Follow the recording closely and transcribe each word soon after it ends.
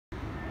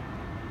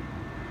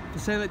For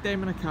sale at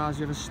Damon Cars,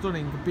 you have a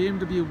stunning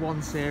BMW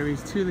 1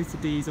 Series 2 litre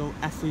diesel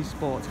SE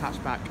Sport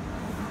hatchback.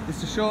 This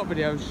is a short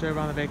video to show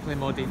around the vehicle in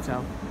more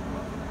detail.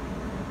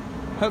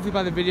 Hopefully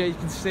by the video you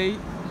can see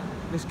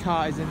this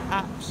car is in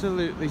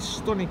absolutely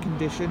stunning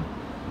condition,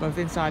 both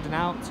inside and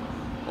out.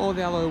 All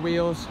the alloy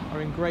wheels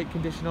are in great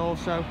condition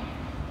also.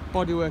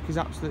 Bodywork is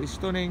absolutely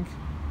stunning.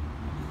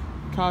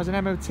 The car is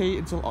an MOT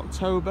until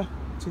October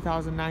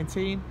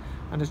 2019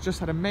 and has just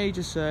had a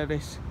major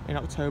service in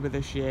October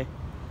this year.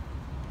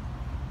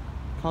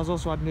 The car's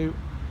also had new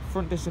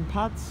front disc and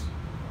pads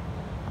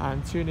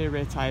and 2 new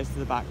rear tyres to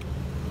the back.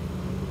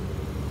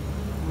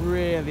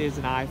 Really is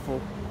an eyeful.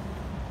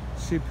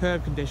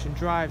 Superb condition,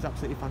 drives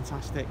absolutely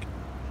fantastic.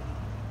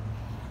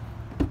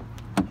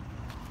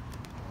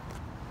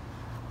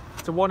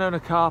 It's a one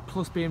owner car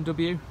plus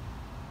BMW.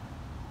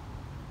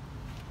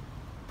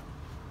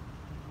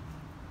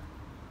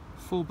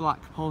 Full black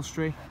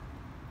upholstery,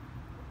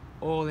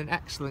 all in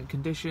excellent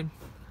condition.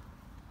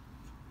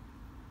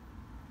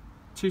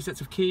 2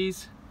 sets of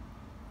keys.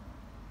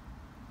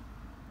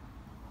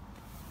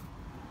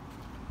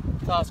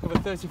 Car's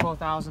covered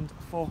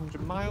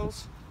 34,400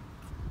 miles.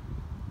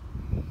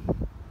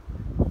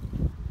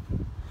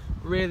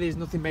 Really is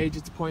nothing major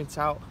to point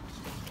out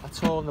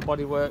at all in the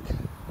bodywork.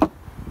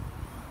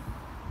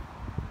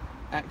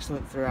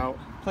 Excellent throughout.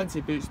 Plenty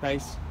of boot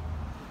space.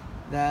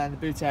 Then the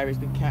boot area has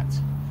been kept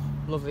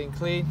lovely and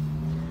clean.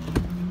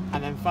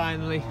 And then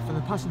finally, from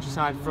the passenger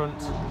side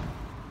front,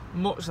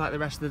 much like the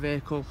rest of the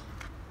vehicle,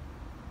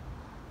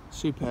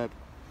 superb.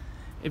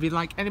 If you'd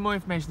like any more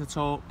information at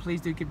all,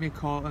 please do give me a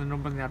call on the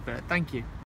number on the advert. Thank you.